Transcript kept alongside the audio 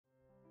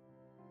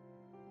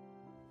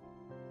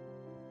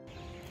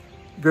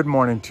Good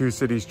morning, Two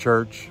Cities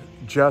Church.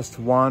 Just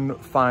one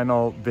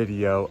final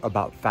video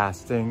about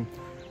fasting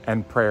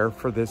and prayer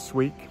for this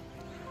week.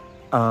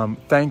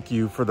 Thank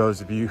you for those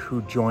of you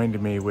who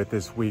joined me with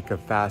this week of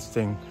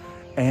fasting.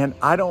 And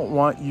I don't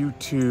want you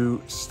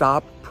to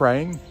stop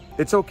praying.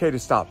 It's okay to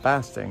stop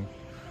fasting,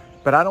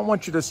 but I don't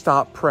want you to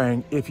stop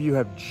praying if you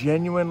have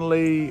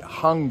genuinely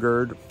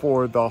hungered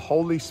for the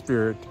Holy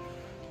Spirit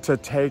to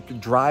take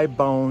dry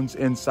bones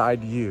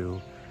inside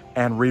you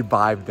and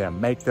revive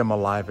them, make them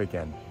alive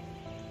again.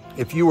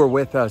 If you were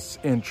with us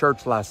in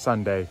church last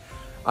Sunday,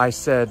 I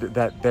said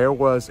that there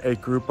was a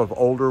group of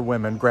older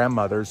women,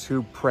 grandmothers,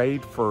 who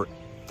prayed for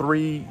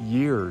 3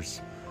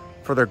 years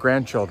for their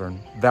grandchildren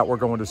that were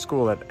going to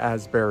school at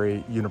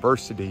Asbury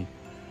University.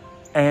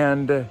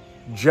 And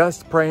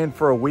just praying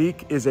for a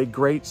week is a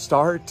great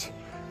start.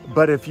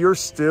 But if you're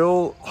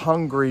still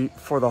hungry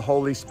for the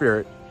Holy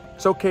Spirit,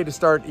 it's okay to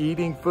start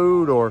eating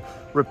food or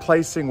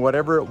replacing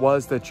whatever it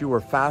was that you were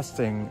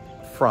fasting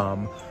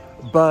from,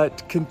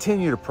 but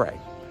continue to pray.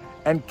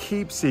 And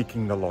keep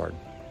seeking the Lord.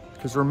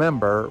 Because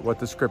remember what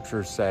the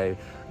scriptures say,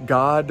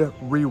 God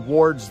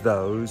rewards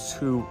those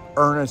who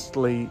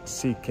earnestly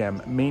seek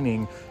him,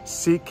 meaning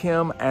seek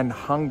him and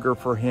hunger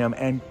for him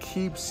and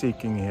keep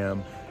seeking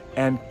him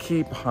and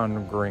keep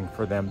hungering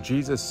for them.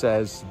 Jesus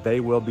says they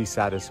will be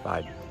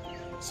satisfied.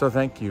 So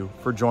thank you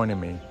for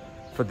joining me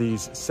for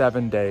these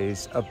 7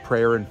 days of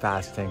prayer and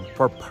fasting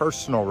for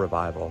personal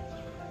revival,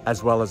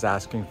 as well as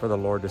asking for the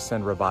Lord to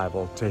send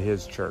revival to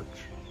his church.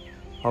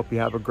 Hope you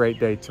have a great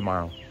day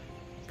tomorrow.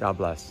 God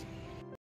bless.